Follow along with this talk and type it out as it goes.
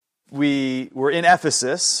we were in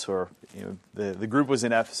Ephesus, or the group was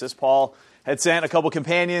in Ephesus, Paul had sent a couple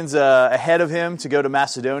companions ahead of him to go to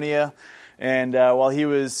Macedonia. And while he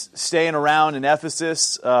was staying around in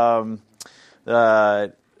Ephesus, I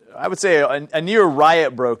would say a near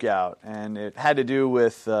riot broke out. And it had to do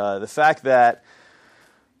with the fact that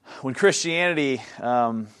when Christianity,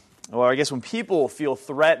 or I guess when people feel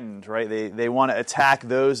threatened, right, they want to attack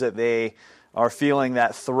those that they are feeling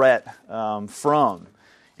that threat from.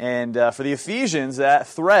 And for the Ephesians, that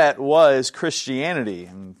threat was Christianity.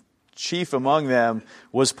 And chief among them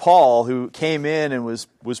was Paul, who came in and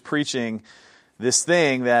was preaching this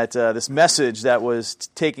thing, that this message that was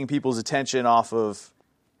taking people's attention off of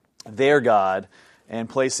their God and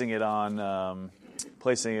placing it on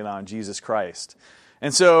Jesus Christ.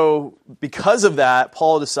 And so, because of that,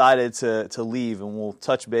 Paul decided to leave, and we'll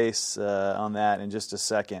touch base on that in just a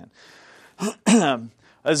second.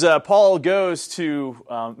 As Paul goes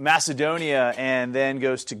to Macedonia and then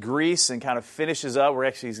goes to Greece and kind of finishes up,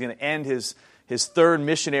 he's going to end his third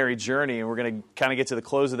missionary journey, and we're going to kind of get to the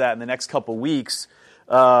close of that in the next couple weeks.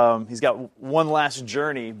 He's got one last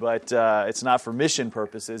journey, but it's not for mission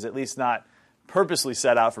purposes, at least not purposely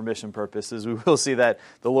set out for mission purposes. We will see that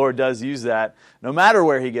the Lord does use that no matter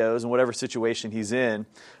where he goes and whatever situation he's in.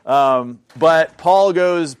 But Paul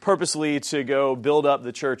goes purposely to go build up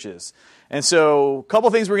the churches. And so a couple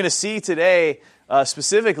things we're going to see today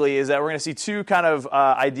specifically is that we're going to see two kind of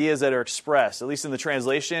ideas that are expressed, at least in the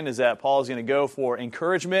translation, is that Paul is going to go for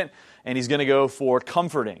encouragement and he's going to go for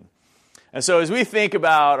comforting. And so as we think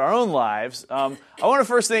about our own lives, I want to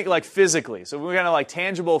first think like physically. So we're kind of like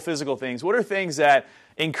tangible physical things. What are things that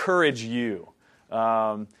encourage you?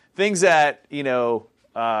 Things that,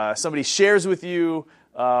 somebody shares with you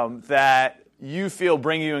that you feel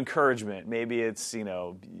bring you encouragement. Maybe it's,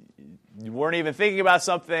 you weren't even thinking about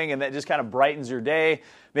something and that just kind of brightens your day.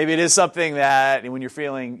 Maybe it is something that when you're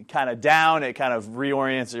feeling kind of down, it kind of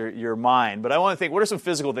reorients your mind. But I want to think, what are some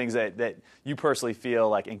physical things that you personally feel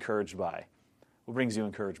like encouraged by? What brings you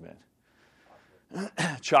encouragement?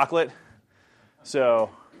 Chocolate? So,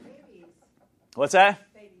 babies. What's that?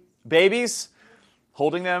 Babies. Babies?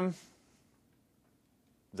 Holding them?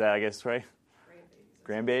 Is that, I guess, right?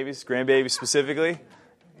 Grandbabies. Grandbabies specifically?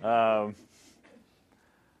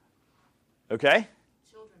 Okay.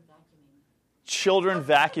 Children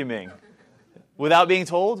vacuuming. Without being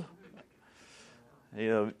told?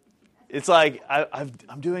 It's like,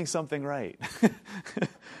 I'm doing something right.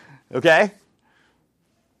 Okay?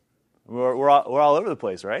 We're all over the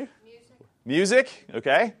place, right? Music,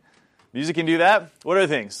 okay. Music can do that. What other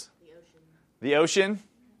things? The ocean.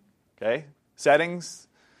 Okay. Settings.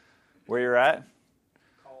 Where you're at.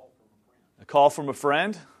 A call from a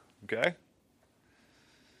friend. Okay.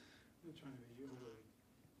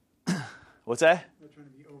 What's that? I'm not trying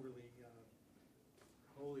to be overly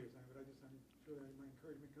holy or something, but I'm sure my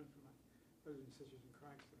encouragement comes from my brothers and sisters in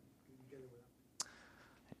Christ and being together with them.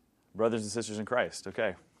 Brothers and sisters in Christ,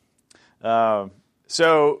 okay.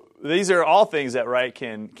 So these are all things that, right,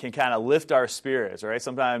 can kind of lift our spirits, right?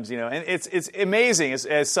 Sometimes, and it's amazing.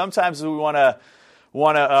 As sometimes we want to,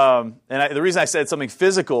 the reason I said something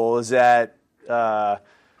physical is that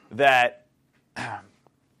that the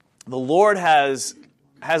Lord has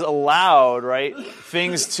allowed, right,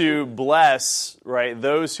 things to bless, right,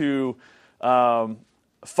 those who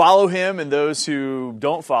follow Him and those who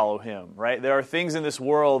don't follow Him, right? There are things in this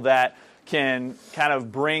world that can kind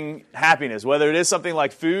of bring happiness, whether it is something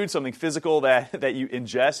like food, something physical that you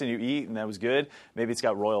ingest and you eat, and that was good. Maybe it's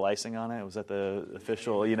got royal icing on it. Was that the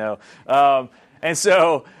official, And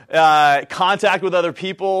so contact with other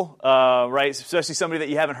people, right, especially somebody that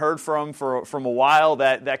you haven't heard from a while,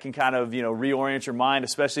 that can kind of, reorient your mind,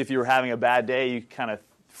 especially if you were having a bad day. You kind of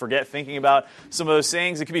forget thinking about some of those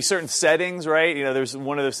things. It could be certain settings, right? There's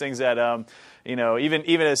one of those things that,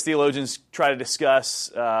 even as theologians try to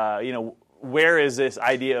discuss, where is this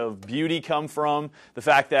idea of beauty come from? The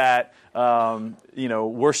fact that,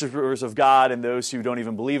 worshipers of God and those who don't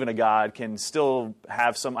even believe in a God can still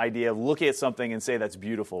have some idea of looking at something and say that's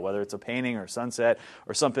beautiful, whether it's a painting or a sunset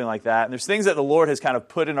or something like that. And there's things that the Lord has kind of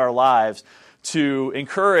put in our lives to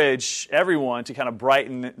encourage everyone to kind of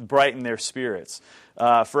brighten their spirits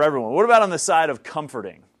for everyone. What about on the side of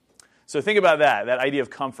comforting? So think about that idea of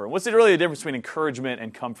comfort. What's really the difference between encouragement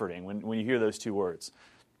and comforting when you hear those two words?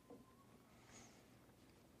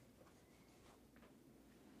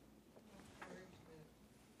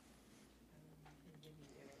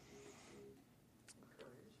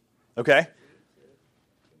 Okay.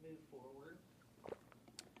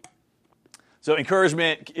 So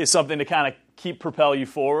encouragement is something to kind of propel you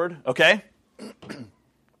forward. Okay.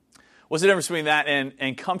 What's the difference between that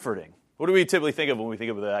and comforting? What do we typically think of when we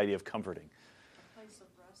think of the idea of comforting? A place of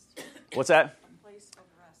rest. What's that? A place of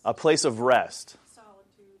rest. A place of rest.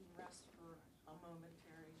 Solitude and rest for a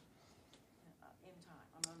momentary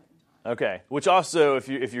a moment in time. Okay, which also, if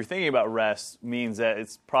you're thinking about rest, means that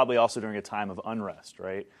it's probably also during a time of unrest,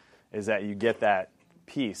 right? Is that you get that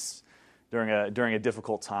peace during a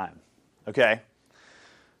difficult time. Okay.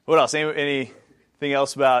 What else? Anything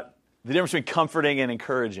else about the difference between comforting and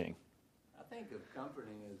encouraging? I think of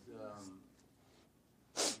comforting as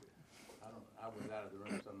I was out of the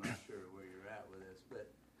room, so I'm not sure where you're at with this, but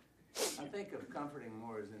I think of comforting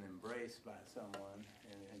more as an embrace by someone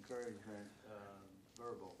and encouragement,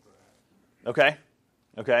 verbal, perhaps.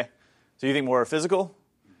 Okay. So you think more physical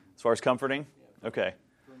as far as comforting? Yeah. Okay.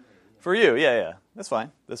 For me, yeah. For you, yeah. That's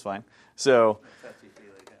fine. So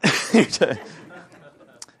Touchy-feely.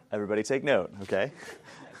 everybody take note, okay?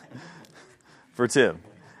 For Tim.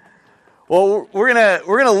 Well, we're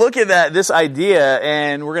gonna look at this idea,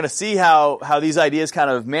 and we're gonna see how these ideas kind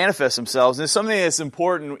of manifest themselves. And it's something that's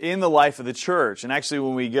important in the life of the church. And actually,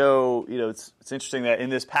 when we go, it's interesting that in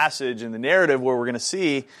this passage, in the narrative where we're gonna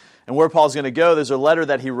see and where Paul's gonna go, there's a letter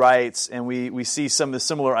that he writes, and we see some of the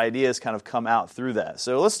similar ideas kind of come out through that.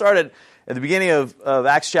 So let's start at the beginning of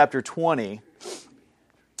Acts chapter 20,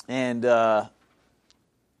 and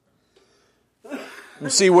we'll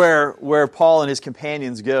see where Paul and his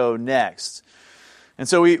companions go next. And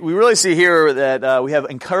so we really see here that we have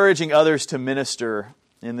encouraging others to minister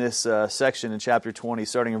in this section in chapter 20,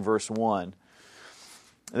 starting in verse 1.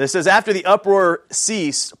 And it says, after the uproar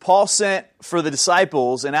ceased, Paul sent for the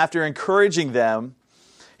disciples, and after encouraging them,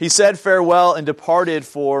 he said farewell and departed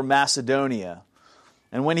for Macedonia.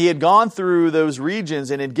 And when he had gone through those regions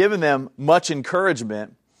and had given them much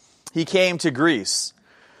encouragement, he came to Greece.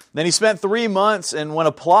 Then he spent 3 months, and when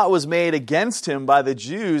a plot was made against him by the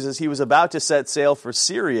Jews as he was about to set sail for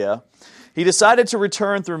Syria, he decided to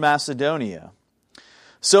return through Macedonia.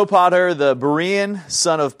 Sopater, the Berean,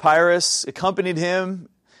 son of Pyrrhus, accompanied him,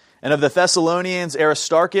 and of the Thessalonians,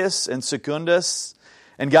 Aristarchus and Secundus,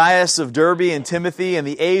 and Gaius of Derbe and Timothy, and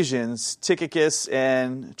the Asians, Tychicus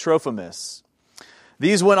and Trophimus.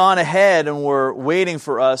 These went on ahead and were waiting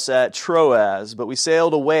for us at Troas, but we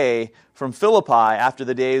sailed away from Philippi after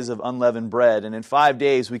the days of unleavened bread, and in 5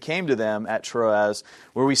 days we came to them at Troas,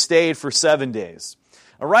 where we stayed for 7 days.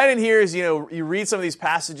 Right in here is, you read some of these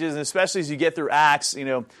passages, and especially as you get through Acts,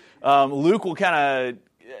 Luke will kind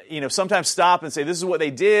of, sometimes stop and say, this is what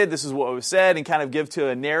they did, this is what was said, and kind of give to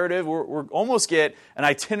a narrative. We're almost get an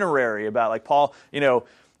itinerary about, like, Paul,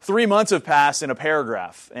 3 months have passed in a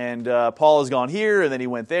paragraph, and Paul has gone here, and then he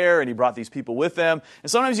went there, and he brought these people with him.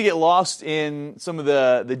 And sometimes you get lost in some of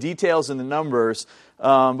the details and the numbers,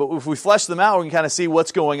 but if we flesh them out, we can kind of see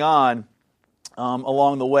what's going on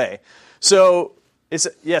along the way. So, yes,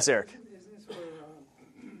 Eric? Isn't this where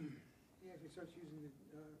he actually starts using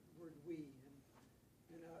the word we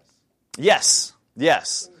and us? Yes. So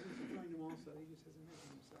he's joining them also. He just doesn't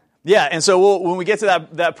mention himself. Yeah, and so when we get to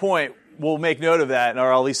that point, we'll make note of that,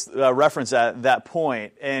 or at least reference that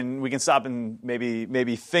point, and we can stop and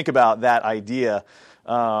maybe think about that idea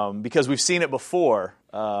because we've seen it before,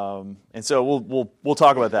 and so we'll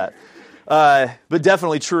talk about that. But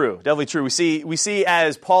definitely true. We see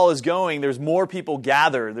as Paul is going, there's more people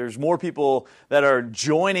gathered. There's more people that are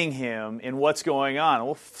joining him in what's going on. And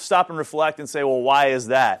we'll stop and reflect and say, well, why is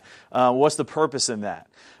that? What's the purpose in that?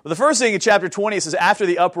 Well, the first thing in chapter 20, it says, after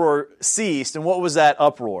the uproar ceased, and what was that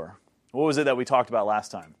uproar? What was it that we talked about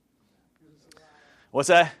last time? What's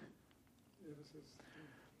that?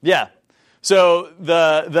 Yeah. So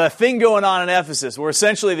the thing going on in Ephesus, where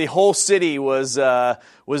essentially the whole city was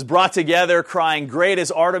brought together crying, great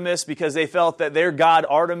is Artemis, because they felt that their god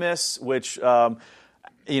Artemis, which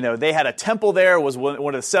they had a temple there, was one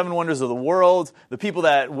of the 7 wonders of the world. The people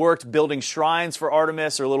that worked building shrines for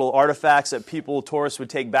Artemis, or little artifacts that tourists would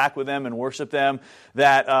take back with them and worship them,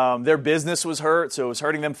 that their business was hurt. So it was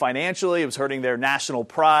hurting them financially. It was hurting their national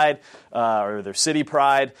pride, or their city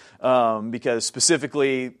pride, because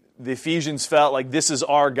specifically the Ephesians felt like this is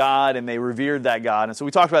our God, and they revered that God. And so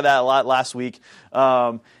we talked about that a lot last week.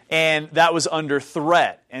 And that was under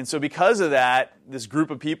threat. And so because of that, this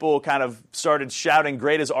group of people kind of started shouting,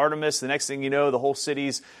 great is Artemis. The next thing you know, the whole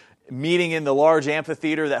city's meeting in the large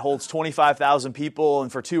amphitheater that holds 25,000 people.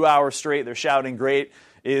 And for 2 hours straight, they're shouting, great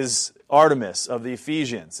is Artemis of the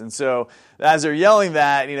Ephesians. And so as they're yelling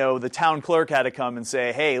that, the town clerk had to come and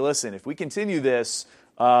say, hey, listen, if we continue this,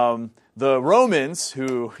 the Romans,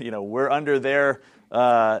 who, we're under their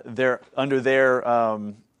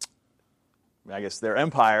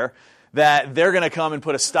empire, that they're going to come and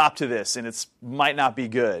put a stop to this, and it might not be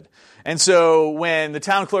good. And so when the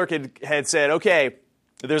town clerk had said, okay,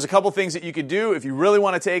 there's a couple things that you could do. If you really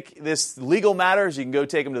want to take this legal matters, you can go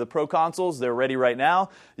take them to the proconsuls. They're ready right now.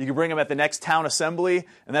 You can bring them at the next town assembly,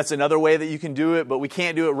 and that's another way that you can do it. But we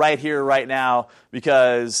can't do it right here, right now,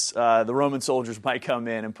 because the Roman soldiers might come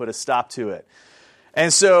in and put a stop to it.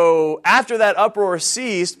 And so after that uproar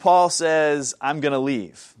ceased, Paul says, I'm going to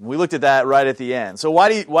leave. We looked at that right at the end. So why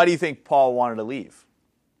do you think Paul wanted to leave?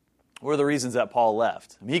 What are the reasons that Paul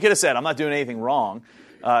left? I mean, he could have said, I'm not doing anything wrong.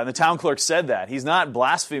 And the town clerk said that. He's not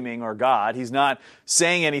blaspheming our God. He's not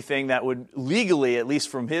saying anything that would legally, at least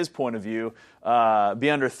from his point of view, be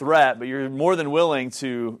under threat. But you're more than willing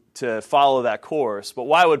to follow that course. But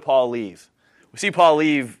why would Paul leave? We see Paul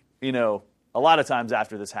leave, a lot of times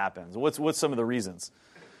after this happens. What's some of the reasons?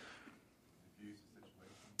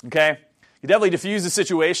 Okay, you definitely diffuse the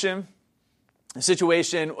situation. The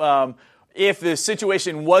situation. If the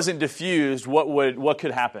situation wasn't diffused, what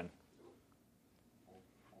could happen?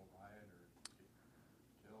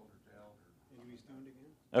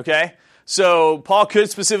 Okay, so Paul could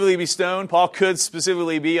specifically be stoned. Paul could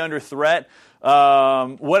specifically be under threat.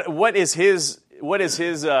 What is his?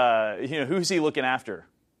 Who's he looking after?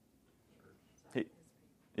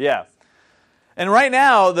 Yeah, and right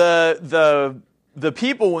now the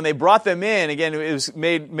people, when they brought them in, again, it was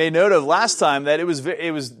made note of last time that it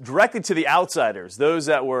was directed to the outsiders, those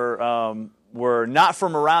that were not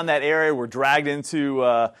from around that area, were dragged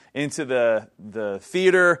into the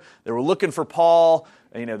theater. They were looking for Paul.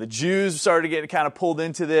 The Jews started to get kind of pulled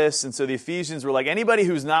into this, and so the Ephesians were like, anybody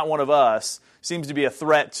who's not one of us seems to be a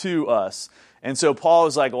threat to us. And so Paul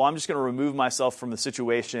was like, well, I'm just going to remove myself from the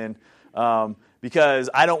situation because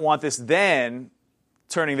I don't want this then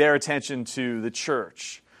turning their attention to the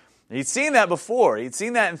church. And he'd seen that before. He'd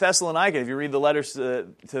seen that in Thessalonica. If you read the letters to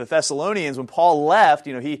the Thessalonians, when Paul left,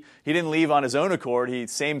 he didn't leave on his own accord.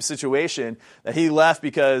 Same situation, that he left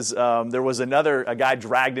because there was a guy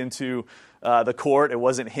dragged into the court. It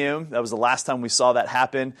wasn't him. That was the last time we saw that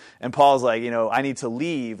happen. And Paul's like, I need to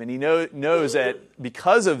leave. And he knows that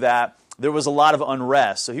because of that, there was a lot of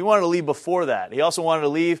unrest. So he wanted to leave before that. He also wanted to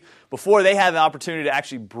leave before they had the opportunity to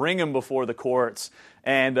actually bring him before the courts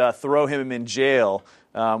and throw him in jail,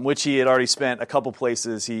 which he had already spent a couple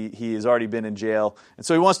places. He has already been in jail. And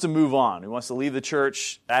so he wants to move on. He wants to leave the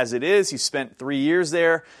church as it is. He spent 3 years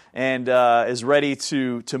there and is ready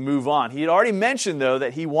to move on. He had already mentioned, though,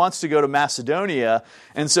 that he wants to go to Macedonia.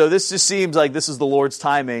 And so this just seems like this is the Lord's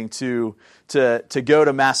timing to go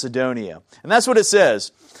to Macedonia. And that's what it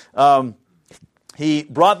says. He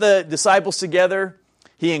brought the disciples together.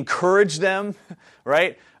 He encouraged them,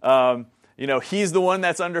 right? He's the one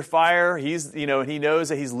that's under fire. He knows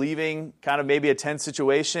that he's leaving kind of maybe a tense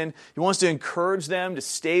situation. He wants to encourage them to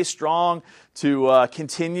stay strong, to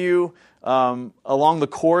continue along the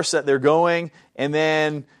course that they're going, and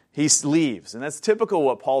then he leaves. And that's typical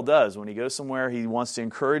what Paul does. When he goes somewhere, he wants to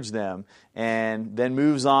encourage them and then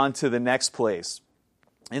moves on to the next place.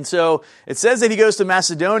 And so it says that he goes to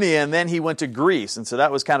Macedonia and then he went to Greece. And so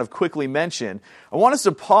that was kind of quickly mentioned. I want us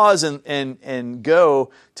to pause and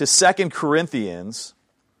go to 2 Corinthians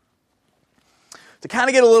to kind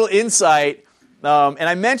of get a little insight. And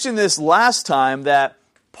I mentioned this last time that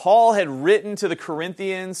Paul had written to the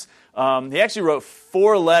Corinthians. He actually wrote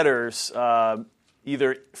 4 letters,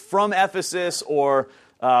 either from Ephesus or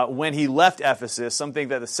when he left Ephesus. Something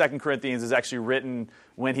that the 2 Corinthians is actually written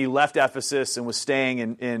when he left Ephesus and was staying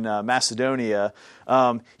in Macedonia.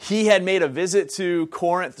 He had made a visit to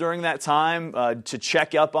Corinth during that time to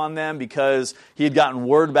check up on them because he had gotten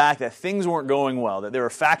word back that things weren't going well, that there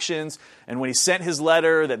were factions. And when he sent his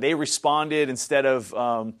letter, that they responded instead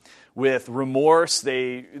of with remorse.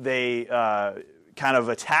 They kind of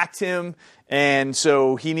attacked him. And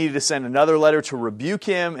so he needed to send another letter to rebuke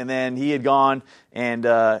him, and then he had gone and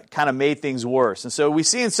kind of made things worse. And so we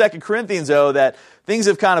see in 2 Corinthians, though, that things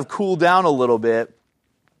have kind of cooled down a little bit.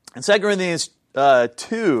 In 2 Corinthians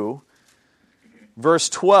 2, verse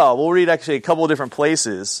 12, we'll read actually a couple of different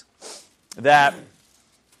places that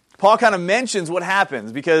Paul kind of mentions what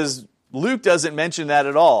happens, because Luke doesn't mention that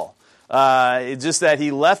at all. It's just that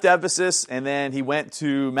he left Ephesus and then he went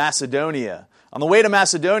to Macedonia. On the way to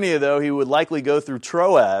Macedonia, though, he would likely go through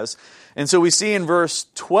Troas. And so we see in verse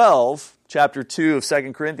 12, chapter 2 of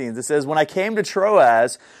 2 Corinthians, it says, "When I came to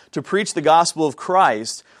Troas to preach the gospel of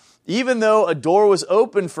Christ, even though a door was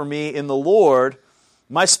opened for me in the Lord,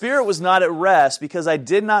 my spirit was not at rest because I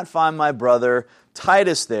did not find my brother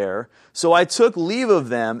Titus there. So I took leave of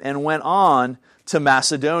them and went on to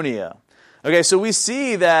Macedonia. Okay, so we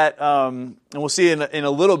see that, and we'll see in a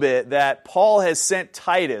little bit, that Paul has sent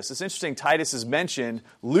Titus. It's interesting, Titus is mentioned.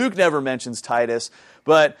 Luke never mentions Titus,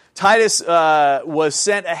 but Titus was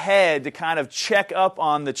sent ahead to kind of check up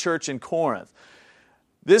on the church in Corinth.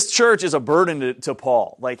 This church is a burden to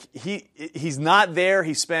Paul. Like, he's not there.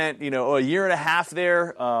 He spent, a year and a half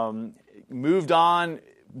there, moved on,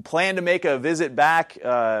 planned to make a visit back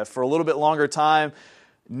for a little bit longer time,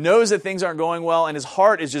 knows that things aren't going well, and his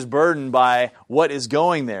heart is just burdened by what is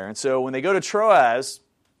going there. And so when they go to Troas,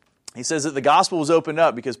 he says that the gospel was opened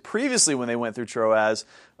up, because previously when they went through Troas,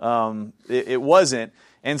 it wasn't.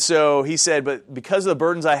 And so he said, but because of the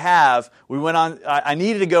burdens I have, we went on. I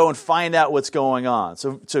needed to go and find out what's going on.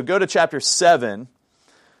 So go to chapter 7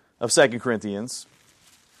 of 2 Corinthians.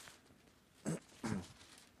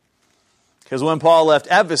 Because when Paul left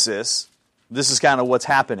Ephesus, this is kind of what's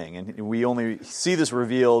happening, and we only see this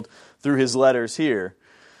revealed through his letters here.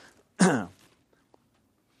 And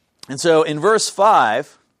so in verse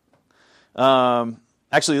 5,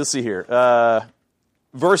 actually, let's see here.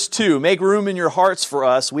 Verse 2, make room in your hearts for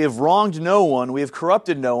us. We have wronged no one. We have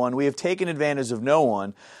corrupted no one. We have taken advantage of no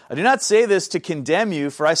one. I do not say this to condemn you,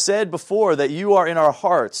 for I said before that you are in our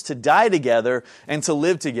hearts to die together and to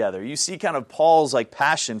live together. You see kind of Paul's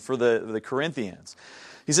passion for the Corinthians.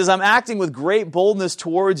 He says, I'm acting with great boldness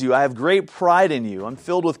towards you. I have great pride in you. I'm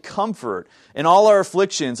filled with comfort. In all our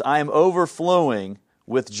afflictions, I am overflowing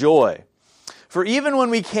with joy. For even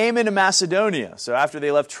when we came into Macedonia, so after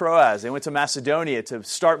they left Troas, they went to Macedonia to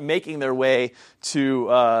start making their way to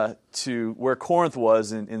where Corinth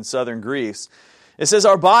was in southern Greece. It says,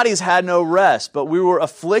 our bodies had no rest, but we were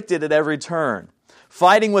afflicted at every turn,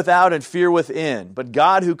 fighting without and fear within. But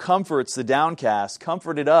God, who comforts the downcast,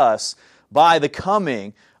 comforted us by the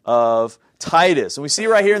coming of Titus. And we see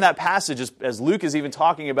right here in that passage, as Luke is even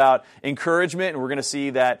talking about encouragement, and we're going to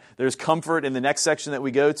see that there's comfort in the next section that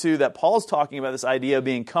we go to, that Paul's talking about this idea of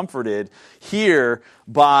being comforted here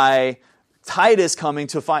by Titus coming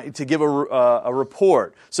to give a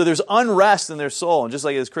report. So there's unrest in their soul, and just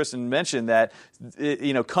like as Kristen mentioned, that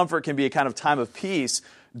comfort can be a kind of time of peace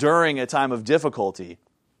during a time of difficulty.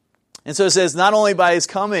 And so it says, not only by his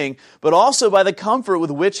coming, but also by the comfort with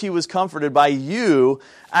which he was comforted by you,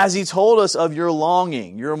 as he told us of your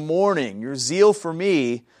longing, your mourning, your zeal for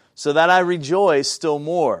me, so that I rejoice still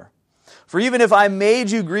more. For even if I made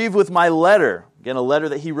you grieve with my letter, again, a letter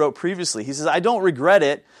that he wrote previously, he says, I don't regret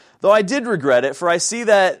it, though I did regret it, for I see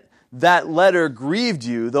that that letter grieved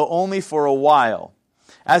you, though only for a while.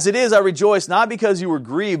 As it is, I rejoice not because you were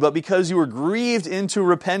grieved, but because you were grieved into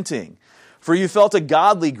repenting. For you felt a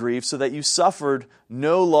godly grief, so that you suffered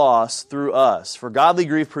no loss through us. For godly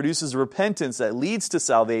grief produces repentance that leads to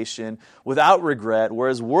salvation without regret,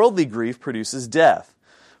 whereas worldly grief produces death.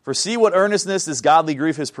 For see what earnestness this godly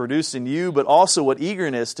grief has produced in you, but also what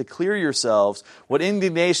eagerness to clear yourselves, what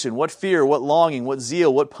indignation, what fear, what longing, what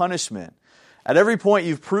zeal, what punishment. At every point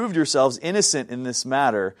you've proved yourselves innocent in this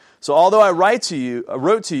matter. So although I wrote to you,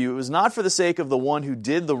 it was not for the sake of the one who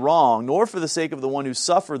did the wrong, nor for the sake of the one who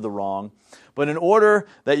suffered the wrong, but in order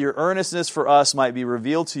that your earnestness for us might be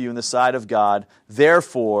revealed to you in the sight of God.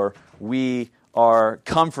 Therefore, we are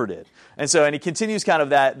comforted. And he continues kind of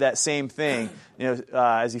that same thing,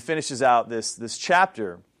 as he finishes out this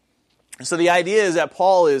chapter. So the idea is that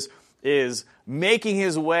Paul is making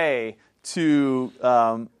his way to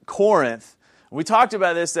Corinth. We talked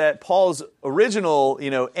about this, that Paul's original,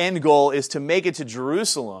 end goal is to make it to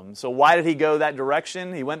Jerusalem. So why did he go that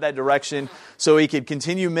direction? He went that direction so he could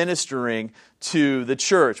continue ministering to the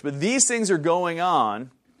church. But these things are going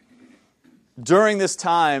on during this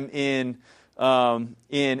time in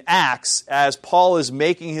Acts as Paul is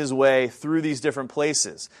making his way through these different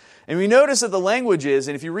places. And we notice that the language is,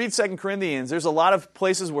 and if you read 2 Corinthians, there's a lot of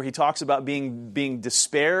places where he talks about being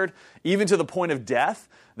despaired, even to the point of death,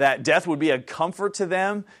 that death would be a comfort to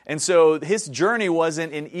them. And so his journey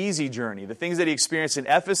wasn't an easy journey. The things that he experienced in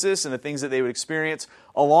Ephesus and the things that they would experience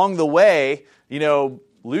along the way,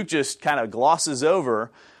 Luke just kind of glosses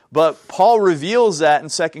over. But Paul reveals that in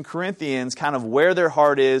 2 Corinthians, kind of where their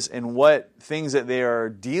heart is and what things that they are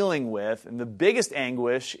dealing with. And the biggest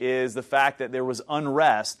anguish is the fact that there was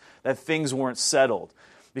unrest, that things weren't settled.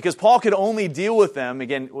 Because Paul could only deal with them.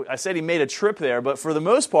 Again, I said he made a trip there, but for the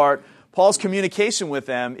most part, Paul's communication with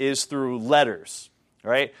them is through letters,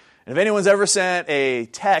 right? And if anyone's ever sent a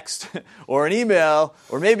text or an email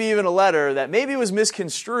or maybe even a letter that maybe was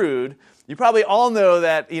misconstrued, you probably all know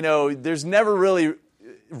that, there's never really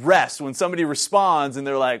rest when somebody responds and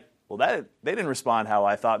they're like, well, they didn't respond how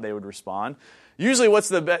I thought they would respond. Usually what's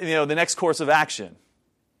the next course of action,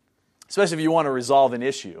 especially if you want to resolve an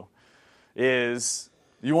issue, is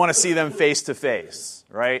You want to see them face to face,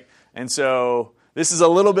 right? And so this is a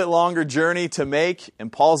little bit longer journey to make,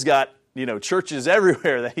 and Paul's got, churches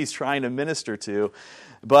everywhere that he's trying to minister to.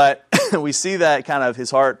 But we see that kind of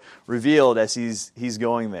his heart revealed as he's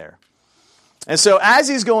going there. And so as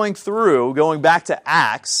he's going back to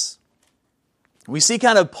Acts, we see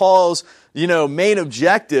kind of Paul's, main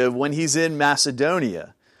objective when he's in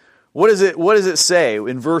Macedonia. What does it say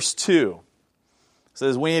in verse 2? It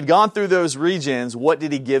says, when he had gone through those regions, what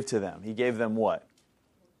did he give to them? He gave them what?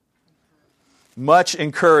 Much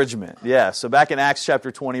encouragement. Yeah, so back in Acts chapter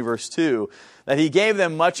 20, verse 2, that he gave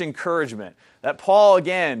them much encouragement. That Paul,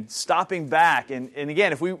 again, stopping back, and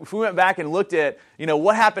again, if we went back and looked at,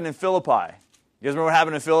 what happened in Philippi. You guys remember what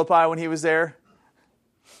happened in Philippi when he was there?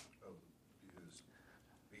 He was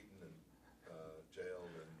beaten and jailed,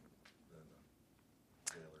 and then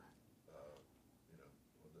the jailer,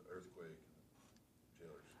 the earthquake,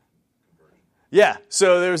 jailer's conversion. Yeah,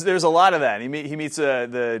 so there's a lot of that. He meets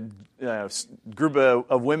the group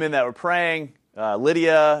of women that were praying.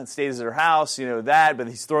 Lydia stays at her house, but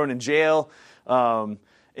he's thrown in jail.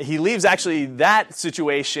 He leaves actually that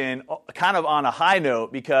situation kind of on a high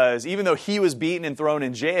note because even though he was beaten and thrown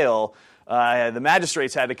in jail, the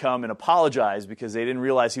magistrates had to come and apologize because they didn't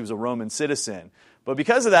realize he was a Roman citizen. But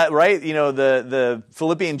because of that, right, the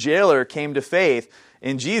Philippian jailer came to faith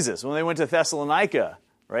in Jesus. When they went to Thessalonica,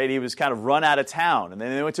 right, he was kind of run out of town. And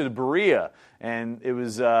then they went to Berea, and it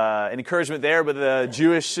was an encouragement there, but the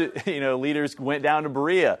Jewish leaders went down to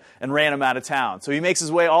Berea and ran him out of town. So he makes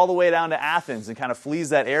his way all the way down to Athens and kind of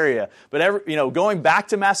flees that area. But going back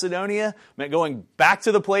to Macedonia meant going back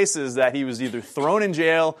to the places that he was either thrown in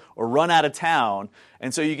jail or run out of town.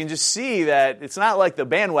 And so you can just see that it's not like the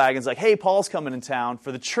bandwagon's like, hey, Paul's coming in town.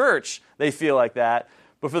 For the church, they feel like that.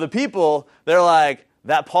 But for the people, they're like,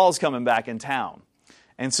 that Paul's coming back in town.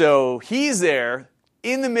 And so he's there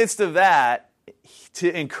in the midst of that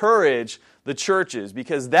to encourage the churches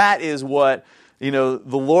because that is what, the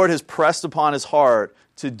Lord has pressed upon his heart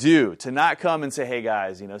to do, to not come and say, hey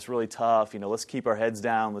guys, it's really tough, let's keep our heads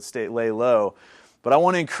down, let's lay low. But I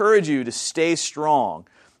want to encourage you to stay strong.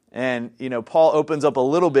 And, Paul opens up a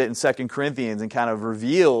little bit in 2 Corinthians and kind of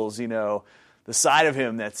reveals, the side of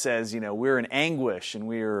him that says, we're in anguish and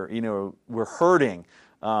we're hurting.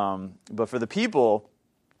 But for the people,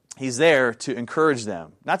 he's there to encourage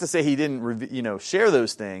them. Not to say he didn't, share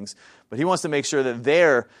those things, but he wants to make sure that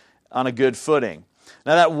they're on a good footing.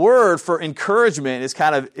 Now, that word for encouragement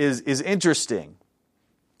is interesting.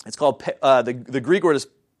 It's called the Greek word is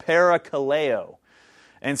parakaleo,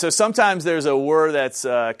 and so sometimes there's a word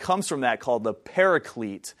that comes from that called the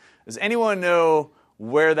paraclete. Does anyone know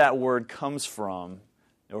where that word comes from,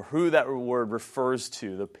 or who that word refers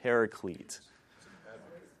to? The paraclete.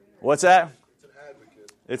 What's that?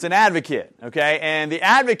 It's an advocate, okay? And the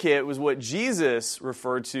advocate was what Jesus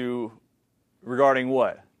referred to regarding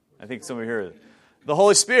what? I think some of you heard it. The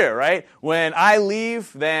Holy Spirit, right? When I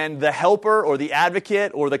leave, then the helper or the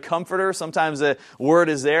advocate or the comforter, sometimes the word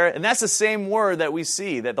is there. And that's the same word that we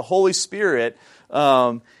see, that the Holy Spirit,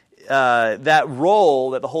 that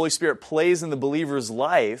role that the Holy Spirit plays in the believer's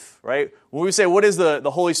life, right? When we say, what is the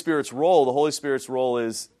Holy Spirit's role? The Holy Spirit's role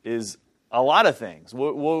is a lot of things.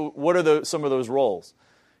 What are some of those roles?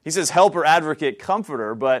 He says helper, advocate,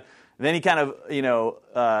 comforter, but then he kind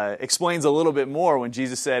of, explains a little bit more when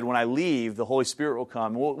Jesus said, when I leave, the Holy Spirit will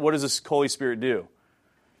come. What does this Holy Spirit do?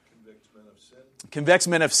 Convicts men of sin. Convicts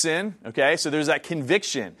men of sin, okay? So there's that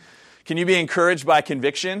conviction. Can you be encouraged by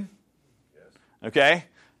conviction? Yes. Okay?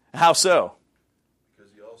 How so?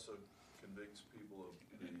 Because he also convicts people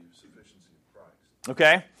of the sufficiency of Christ.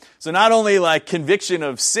 Okay? So not only like conviction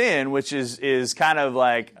of sin, which is kind of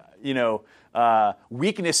like,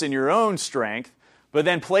 weakness in your own strength, but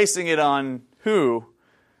then placing it on who?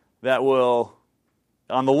 That will,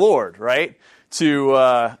 on the Lord, right?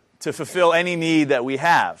 To fulfill any need that we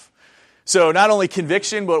have. So not only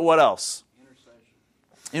conviction, but what else?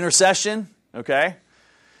 Intercession, okay.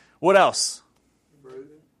 What else? Fruit.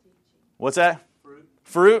 What's that?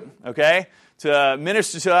 Fruit, okay. To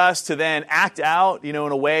minister to us, to then act out, in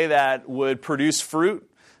a way that would produce fruit,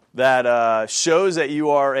 that shows that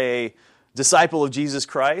you are a disciple of Jesus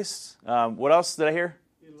Christ. What else did I hear?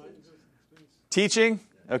 Teaching,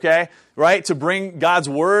 okay, right? To bring God's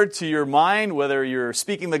word to your mind, whether you're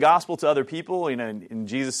speaking the gospel to other people. And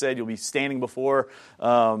Jesus said you'll be standing before,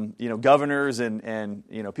 governors and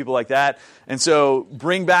people like that. And so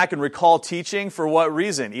bring back and recall teaching for what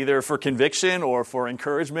reason? Either for conviction or for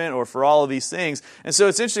encouragement or for all of these things. And so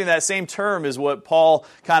it's interesting that same term is what Paul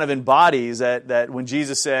kind of embodies, that when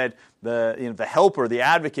Jesus said the helper, the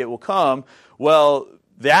advocate will come. Well,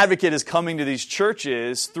 the advocate is coming to these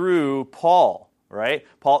churches through Paul, right?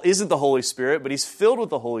 Paul isn't the Holy Spirit, but he's filled with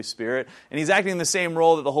the Holy Spirit, and he's acting in the same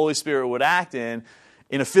role that the Holy Spirit would act in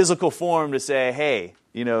a physical form to say, hey,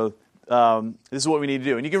 this is what we need to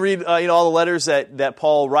do. And you can read all the letters that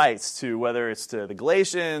Paul writes to, whether it's to the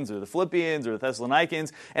Galatians or the Philippians or the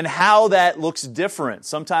Thessalonians, and how that looks different.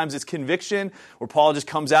 Sometimes it's conviction, where Paul just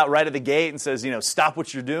comes out right at the gate and says, stop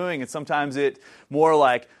what you're doing. And sometimes it's more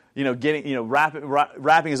like,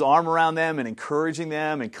 wrapping his arm around them and encouraging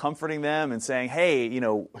them and comforting them and saying, hey,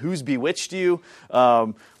 who's bewitched you?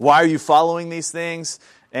 Why are you following these things?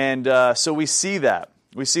 And so we see that.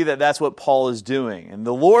 We see that that's what Paul is doing. And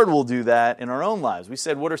the Lord will do that in our own lives. We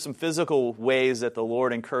said, what are some physical ways that the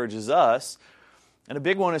Lord encourages us? And a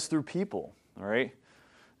big one is through people, all right?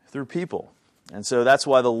 Through people. And so that's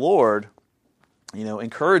why the Lord,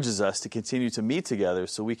 encourages us to continue to meet together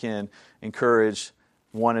so we can encourage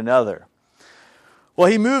one another.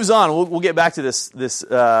 Well, he moves on. We'll get back to this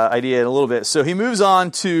idea in a little bit. So he moves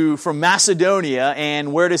on from Macedonia,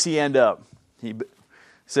 and where does he end up? He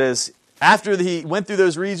says, after he went through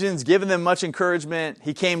those regions, given them much encouragement,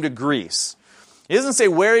 he came to Greece. He doesn't say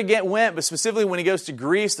where he went, but specifically when he goes to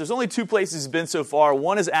Greece, there's only two places he's been so far.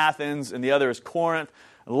 One is Athens, and the other is Corinth.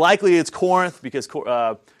 Likely it's Corinth, because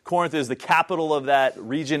Corinth is the capital of that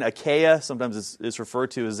region, Achaia. Sometimes it's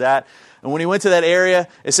referred to as that. And when he went to that area,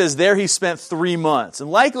 it says there he spent 3 months.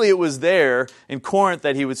 And likely it was there in Corinth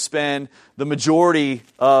that he would spend the majority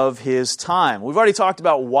of his time. We've already talked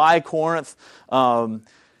about why Corinth.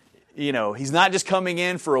 He's not just coming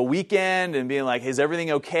in for a weekend and being like, is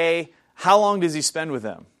everything okay? How long does he spend with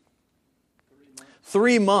them?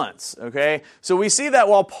 3 months, okay? So we see that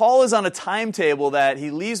while Paul is on a timetable that he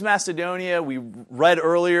leaves Macedonia, we read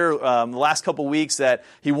earlier the last couple weeks that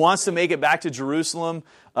he wants to make it back to Jerusalem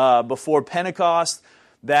before Pentecost,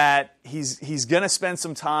 that he's going to spend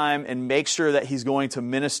some time and make sure that he's going to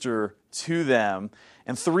minister to them.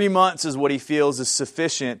 And 3 months is what he feels is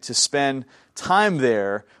sufficient to spend time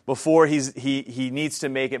there before he needs to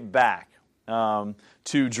make it back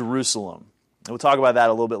to Jerusalem. And we'll talk about that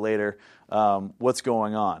a little bit later, what's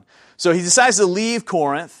going on. So he decides to leave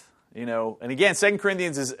Corinth, and again, 2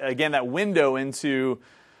 Corinthians is, again, that window into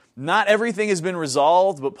not everything has been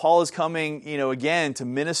resolved, but Paul is coming, again, to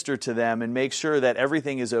minister to them and make sure that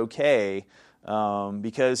everything is okay,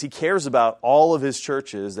 because he cares about all of his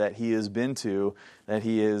churches that he has been to, that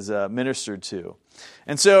he has ministered to.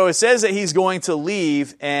 And so it says that he's going to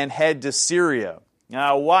leave and head to Syria.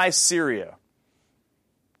 Now, why Syria?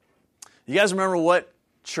 You guys remember what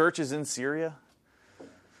church is in Syria?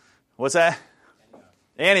 What's that?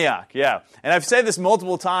 Antioch, yeah. And I've said this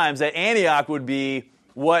multiple times, that Antioch would be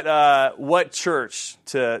what church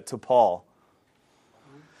to Paul?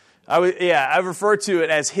 I refer to it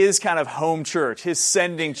as his kind of home church, his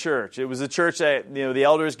sending church. It was a church that the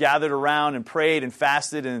elders gathered around and prayed and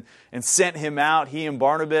fasted and sent him out, he and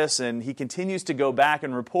Barnabas, and he continues to go back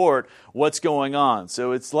and report what's going on.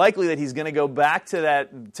 So it's likely that he's going to go back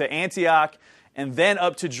to Antioch and then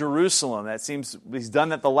up to Jerusalem. That seems he's done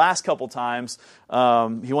that the last couple times.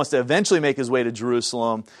 He wants to eventually make his way to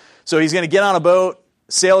Jerusalem. So he's going to get on a boat,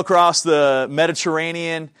 sail across the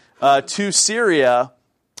Mediterranean to Syria.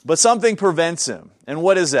 But something prevents him. And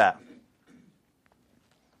what is that?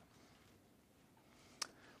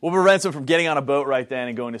 What prevents him from getting on a boat right then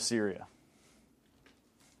and going to Syria?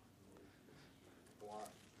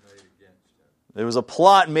 There was a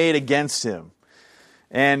plot made against him.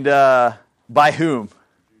 And by whom?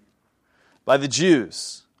 By the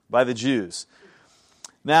Jews. By the Jews.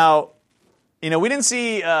 Now, we didn't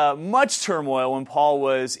see much turmoil when Paul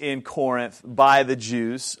was in Corinth by the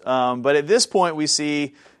Jews. But at this point we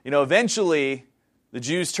see, eventually the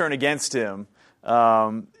Jews turn against him,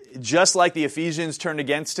 just like the Ephesians turned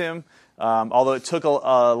against him, although it took a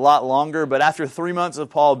lot longer. But after 3 months of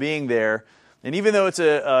Paul being there, and even though it's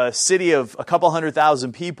a city of a couple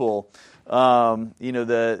 100,000 people,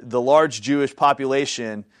 the large Jewish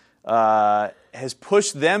population has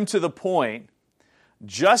pushed them to the point,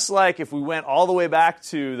 just like if we went all the way back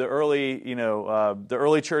to the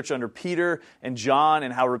early church under Peter and John,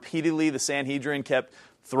 and how repeatedly the Sanhedrin kept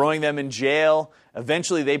throwing them in jail.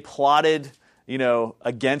 Eventually they plotted,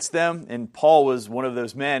 against them, and Paul was one of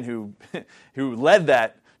those men who led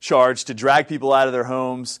that charge to drag people out of their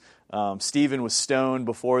homes. Stephen was stoned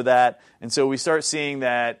before that. And so we start seeing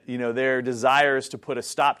that, their desires to put a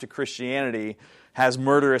stop to Christianity has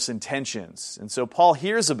murderous intentions. And so Paul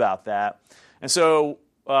hears about that. And so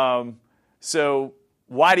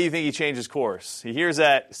why do you think he changed his course? He hears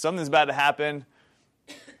that something's about to happen,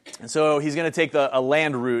 and so he's going to take a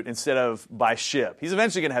land route instead of by ship. He's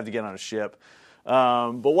eventually going to have to get on a ship,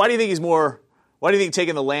 But why do you think why do you think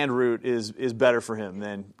taking the land route is better for him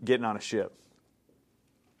than getting on a ship?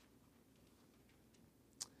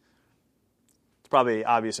 It's probably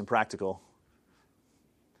obvious and practical.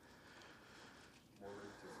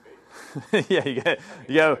 Yeah, you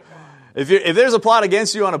go. If there's a plot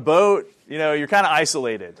against you on a boat, you're kind of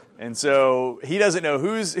isolated, and so he doesn't know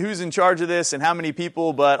who's in charge of this and how many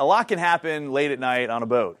people. But a lot can happen late at night on a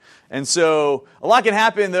boat, and so a lot can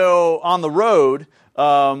happen though on the road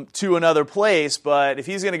to another place. But if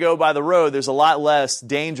he's going to go by the road, there's a lot less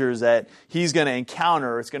dangers that he's going to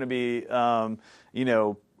encounter. It's going to be,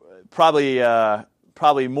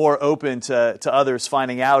 probably more open to others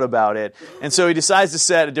finding out about it. And so he decides to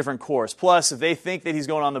set a different course. Plus, if they think that he's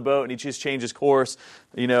going on the boat and he just changes course,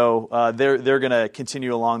 they're going to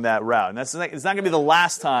continue along that route. And it's not going to be the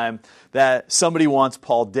last time that somebody wants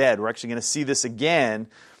Paul dead. We're actually going to see this again,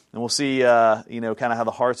 and we'll see, kind of how the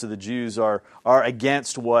hearts of the Jews are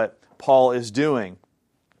against what Paul is doing.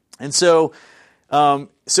 And so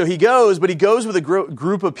he goes, but he goes with a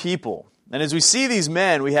group of people. And as we see these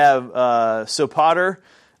men, we have Sopater,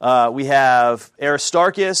 we have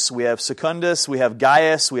Aristarchus, we have Secundus, we have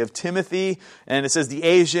Gaius, we have Timothy, and it says the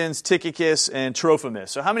Asians, Tychicus, and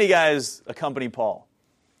Trophimus. So how many guys accompany Paul?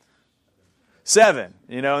 7,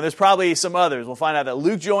 and there's probably some others. We'll find out that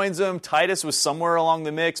Luke joins them. Titus was somewhere along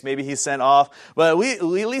the mix. Maybe he's sent off. But we at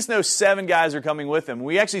least know 7 guys are coming with him.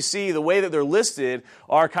 We actually see the way that they're listed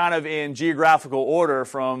are kind of in geographical order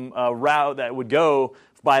from a route that would go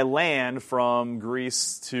by land from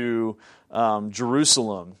Greece to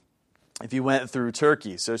Jerusalem if you went through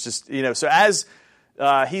Turkey. So it's just, so as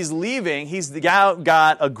he's leaving, he's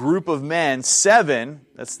got a group of men, 7.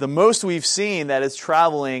 That's the most we've seen that is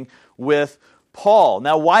traveling with Paul.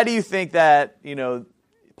 Now, why do you think that,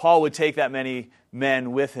 Paul would take that many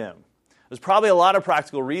men with him? There's probably a lot of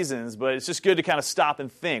practical reasons, but it's just good to kind of stop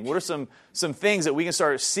and think. What are some things that we can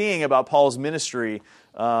start seeing about Paul's ministry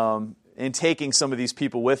in taking some of these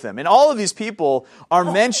people with him? And all of these people are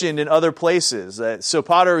mentioned in other places.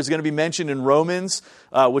 Sopater is going to be mentioned in Romans,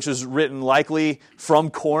 which was written likely from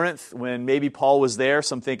Corinth when maybe Paul was there.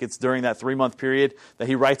 Some think it's during that 3-month period that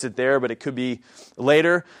he writes it there, but it could be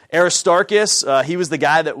later. Aristarchus, he was the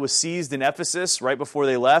guy that was seized in Ephesus right before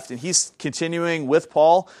they left, and he's continuing with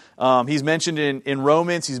Paul. He's mentioned in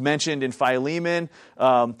Romans. He's mentioned in Philemon.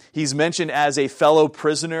 He's mentioned as a fellow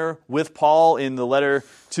prisoner with Paul in the letter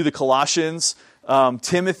to the Colossians.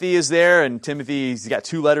 Timothy is there, and Timothy's got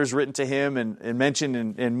 2 letters written to him and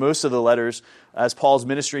mentioned in most of the letters as Paul's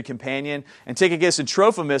ministry companion. And Tychicus and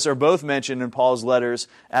Trophimus are both mentioned in Paul's letters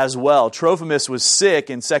as well. Trophimus was sick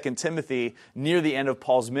in 2 Timothy near the end of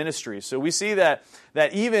Paul's ministry. So we see that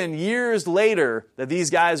even years later that these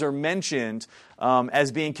guys are mentioned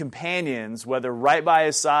as being companions, whether right by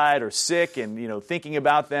his side or sick and thinking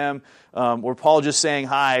about them, or Paul just saying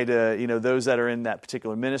hi to those that are in that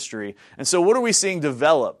particular ministry. And so what are we seeing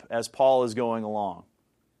develop as Paul is going along?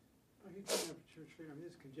 Well, he's doing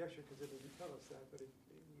this conjecture because it doesn't tell us that, but you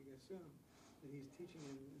can assume that he's teaching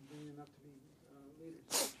and bringing them up to be leaders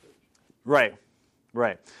in the church.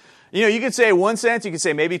 Right. You could say, in one sense, you could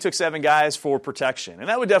say maybe he took 7 guys for protection. And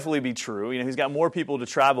that would definitely be true. He's got more people to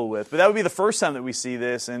travel with. But that would be the first time that we see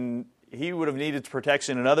this, and he would have needed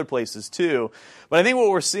protection in other places too. But I think what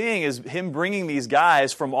we're seeing is him bringing these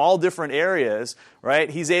guys from all different areas, right?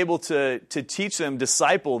 He's able to teach them,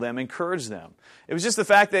 disciple them, encourage them. It was just the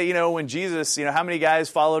fact that, when Jesus, how many guys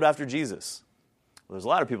followed after Jesus? Well, there's a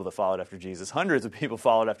lot of people that followed after Jesus. Hundreds of people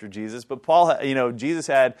followed after Jesus. But Jesus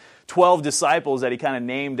had 12 disciples that he kind of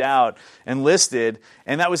named out and listed.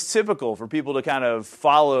 And that was typical for people to kind of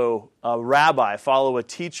follow a rabbi, follow a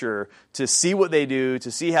teacher, to see what they do,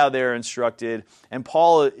 to see how they're instructed. And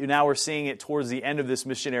Paul, now we're seeing it towards the end of this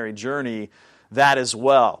missionary journey, that as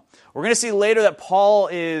well. We're going to see later that Paul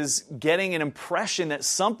is getting an impression that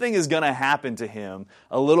something is going to happen to him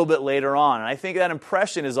a little bit later on. And I think that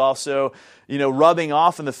impression is also, rubbing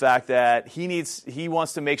off in the fact that he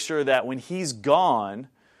wants to make sure that when he's gone,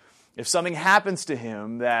 if something happens to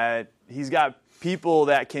him, that he's got people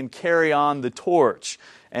that can carry on the torch.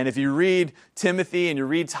 And if you read Timothy and you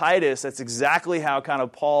read Titus, that's exactly how kind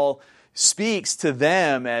of Paul speaks to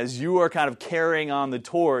them as you are kind of carrying on the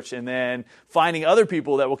torch and then finding other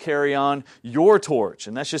people that will carry on your torch.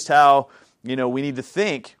 And that's just how, we need to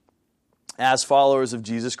think as followers of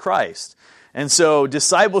Jesus Christ. And so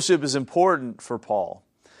discipleship is important for Paul.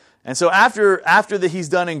 And so after he's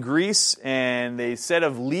done in Greece, and they, instead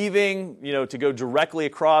of leaving, to go directly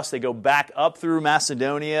across, they go back up through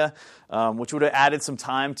Macedonia, which would have added some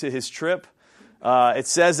time to his trip. It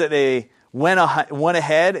says that they went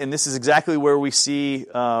ahead, and this is exactly where we see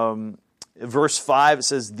verse 5, it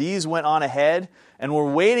says, these went on ahead and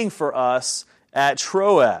were waiting for us at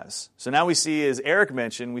Troas. So now we see, as Eric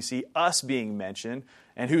mentioned, we see us being mentioned.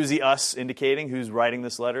 And who's the us indicating? Who's writing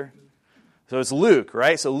this letter? So it's Luke,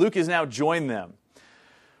 right? So Luke has now joined them.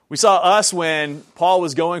 We saw us when Paul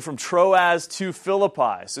was going from Troas to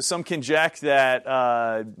Philippi. So some conject that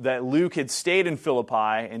that Luke had stayed in Philippi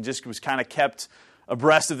and just was kind of kept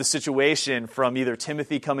abreast of the situation from either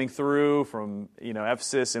Timothy coming through, from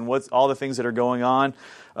Ephesus, and all the things that are going on.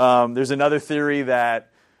 There's another theory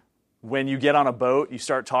that when you get on a boat, you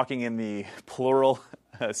start talking in the plural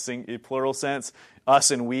sense,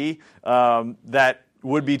 us and we. That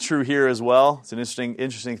would be true here as well. It's an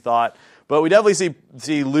interesting thought. But we definitely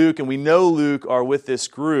see Luke, and we know Luke are with this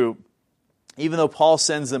group, even though Paul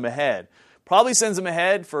sends them ahead. Probably sends them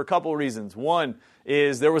ahead for a couple of reasons. One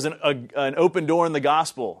is there was an open door in the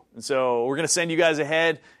gospel, and so we're going to send you guys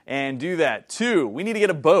ahead and do that. Two, we need to get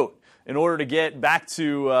a boat in order to get back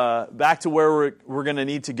to where we're going to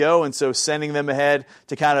need to go, and so sending them ahead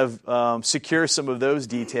to kind of secure some of those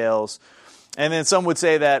details. And then some would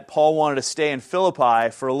say that Paul wanted to stay in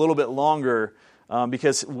Philippi for a little bit longer.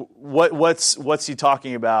 Because what's he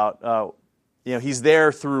talking about? He's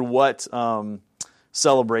there through what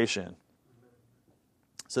celebration?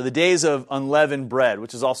 So the days of unleavened bread,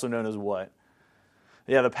 which is also known as what?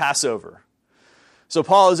 Yeah, the Passover. So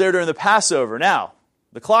Paul is there during the Passover. Now,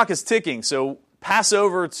 the clock is ticking. So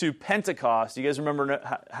Passover to Pentecost, you guys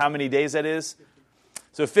remember how many days that is?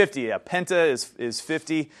 So 50, yeah. Penta is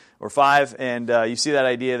 50 or 5, and you see that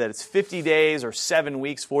idea that it's 50 days or 7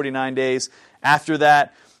 weeks, 49 days. After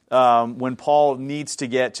that, when Paul needs to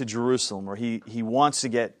get to Jerusalem, or he wants to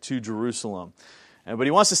get to Jerusalem. But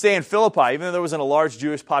he wants to stay in Philippi, even though there wasn't a large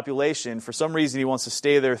Jewish population. For some reason, he wants to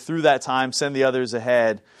stay there through that time, send the others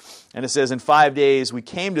ahead. And it says, in 5 days, we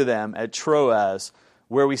came to them at Troas,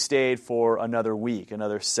 where we stayed for another week,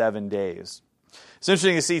 another 7 days. It's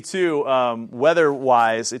interesting to see, too,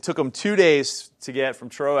 weather-wise, it took them 2 days to get from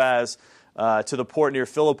Troas to the port near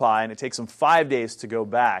Philippi, and it takes them 5 days to go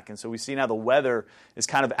back. And so we see now the weather is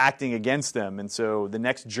kind of acting against them. And so the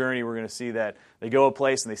next journey, we're going to see that they go a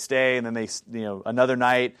place and they stay, and then they, another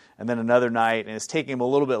night, and then another night, and it's taking them a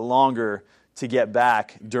little bit longer to get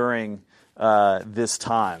back during this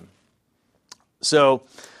time. So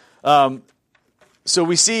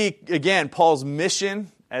we see, again, Paul's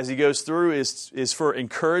mission as he goes through is for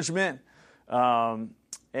encouragement. And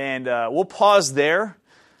we'll pause there.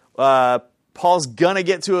 Paul's going to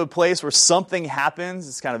get to a place where something happens.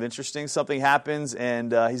 It's kind of interesting. Something happens,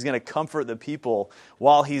 and he's going to comfort the people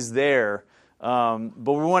while he's there. But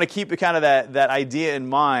we want to keep kind of that idea in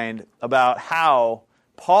mind about how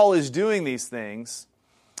Paul is doing these things,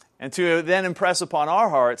 and to then impress upon our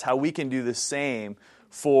hearts how we can do the same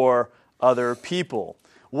for other people.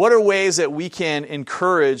 What are ways that we can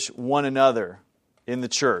encourage one another in the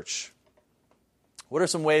church? What are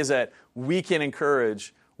some ways that we can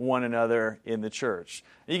encourage one another in the church?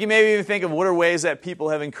 You can maybe even think of what are ways that people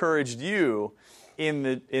have encouraged you in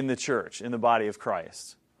the church, in the body of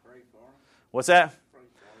Christ. Pray for them. What's that?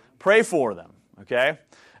 Pray for them. Okay?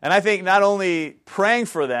 And I think not only praying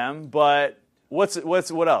for them, but what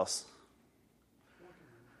else?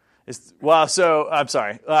 I'm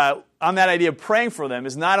sorry. On that idea of praying for them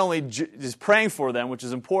is not only just praying for them, which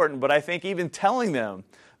is important, but I think even telling them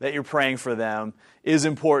that you're praying for them is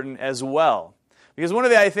important as well. Because one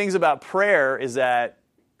of the things about prayer is that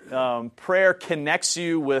prayer connects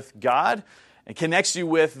you with God and connects you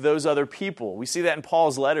with those other people. We see that in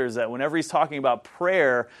Paul's letters, that whenever he's talking about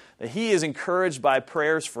prayer, that he is encouraged by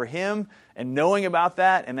prayers for him and knowing about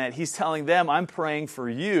that, and that he's telling them, I'm praying for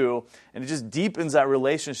you, and it just deepens that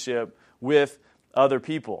relationship with other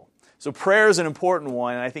people. So prayer is an important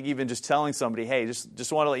one, and I think even just telling somebody, hey,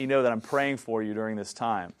 just want to let you know that I'm praying for you during this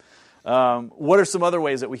time. What are some other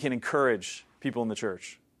ways that we can encourage people in the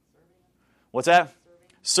church? What's that?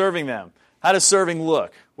 Serving them. How does serving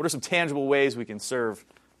look? What are some tangible ways we can serve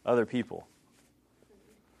other people?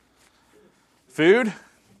 Food?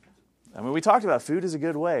 I mean, we talked about food is a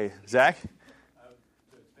good way. Zach? To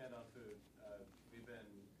expand on food, we've been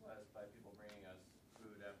blessed by people bringing us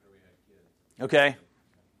food after we had kids. Okay.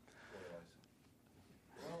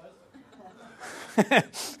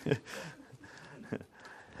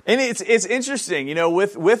 And it's interesting,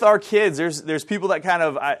 with our kids, there's people that kind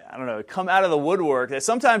of, I don't know, come out of the woodwork that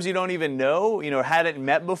sometimes you don't even know, hadn't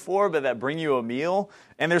met before, but that bring you a meal.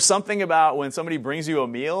 And there's something about when somebody brings you a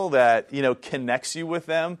meal that, connects you with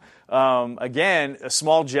them. Again, a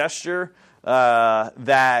small gesture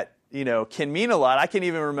that, can mean a lot. I can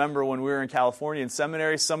even remember when we were in California in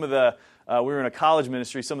seminary, some of the we were in a college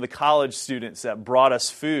ministry, some of the college students that brought us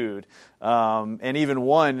food, and even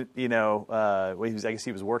one, I guess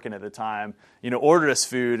he was working at the time, ordered us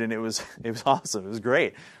food, and it was awesome. It was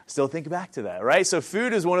great. Still think back to that, right? So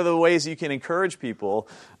food is one of the ways you can encourage people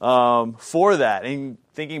for that. And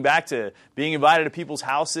thinking back to being invited to people's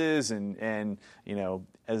houses, and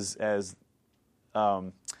as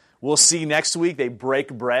we'll see next week, they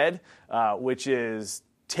break bread, which is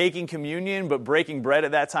taking communion, but breaking bread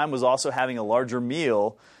at that time was also having a larger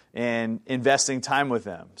meal and investing time with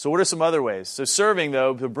them. So what are some other ways? So serving,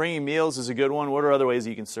 though, bringing meals is a good one. What are other ways that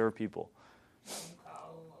you can serve people?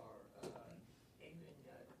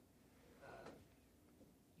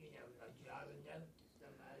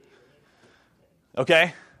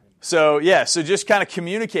 Okay. So just kind of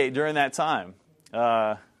communicate during that time.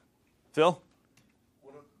 Phil?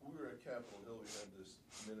 When we were at Capitol Hill, we had this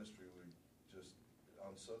ministry. We just,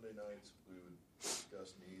 on Sunday nights, we would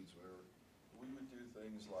discuss needs, whatever. We would do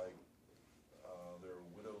things like, there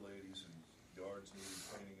were widow ladies whose yards needed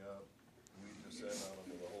cleaning up. We'd descend on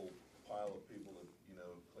them with a whole pile of people that,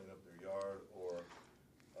 clean up their yard. Or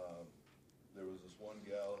there was this one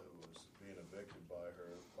gal who was being evicted by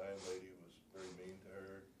her landlady who was very mean to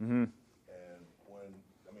her. Mm-hmm. And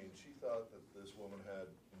she thought that this woman had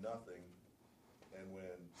nothing, and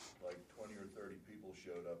when like 20 or 30 people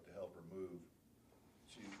showed up to help her move,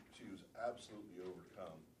 she was absolutely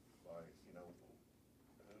overcome by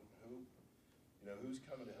who's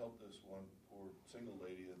coming to help this one poor single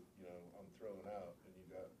lady that I'm throwing out,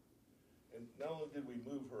 and not only did we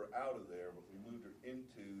move her out of there, but we moved her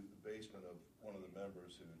into the basement of one of the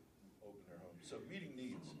members who opened her home. So meeting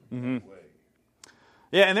needs that way.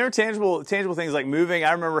 Yeah, and there are tangible things like moving.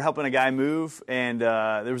 I remember helping a guy move, and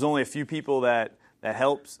there was only a few people that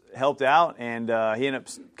helped out, and he ended up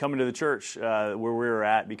coming to the church where we were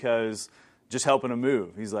at because just helping him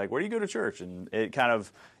move. He's like, "Where do you go to church?" And it kind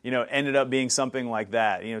of ended up being something like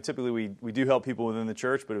that. Typically we do help people within the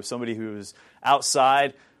church, but if somebody who is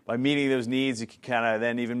outside, by meeting those needs, you can kind of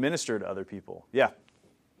then even minister to other people. Yeah. I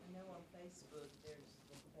know on Facebook there's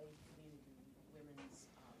the Faith Community Women's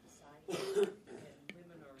site. They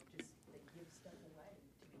give stuff away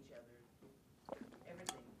to each other.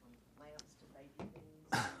 Everything from lamps to baby things.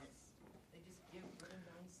 They just give really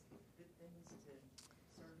nice, good things to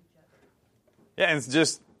serve each other. Yeah, and it's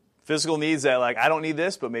just physical needs that, like, I don't need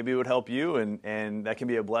this, but maybe it would help you, and that can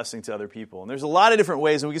be a blessing to other people. And there's a lot of different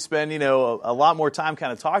ways, and we could spend, a lot more time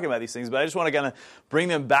kind of talking about these things, but I just want to kind of bring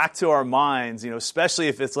them back to our minds, especially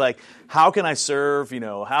if it's like, how can I serve?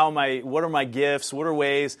 What are my gifts? What are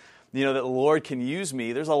ways that the Lord can use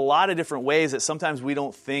me? There's a lot of different ways that sometimes we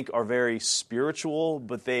don't think are very spiritual,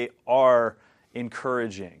 but they are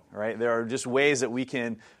encouraging, right? There are just ways that we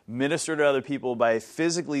can minister to other people by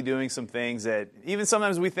physically doing some things that even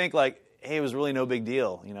sometimes we think like, hey, it was really no big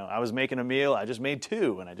deal. I was making a meal, I just made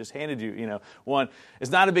two, and I just handed you, one.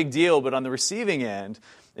 It's not a big deal, but on the receiving end,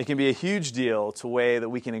 it can be a huge deal to way that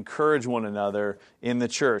we can encourage one another in the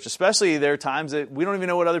church. Especially there are times that we don't even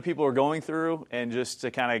know what other people are going through, and just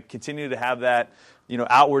to kind of continue to have that,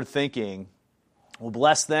 outward thinking will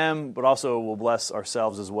bless them, but also will bless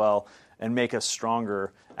ourselves as well and make us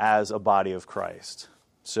stronger as a body of Christ.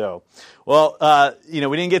 So, well, we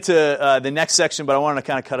didn't get to the next section, but I wanted to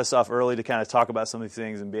kind of cut us off early to kind of talk about some of these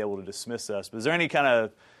things and be able to dismiss us. But is there any kind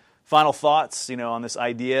of final thoughts, on this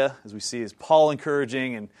idea as we see as Paul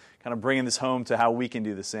encouraging and kind of bringing this home to how we can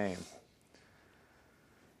do the same?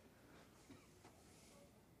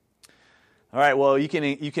 All right, well, you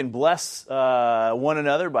can bless one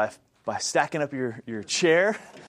another by stacking up your chair.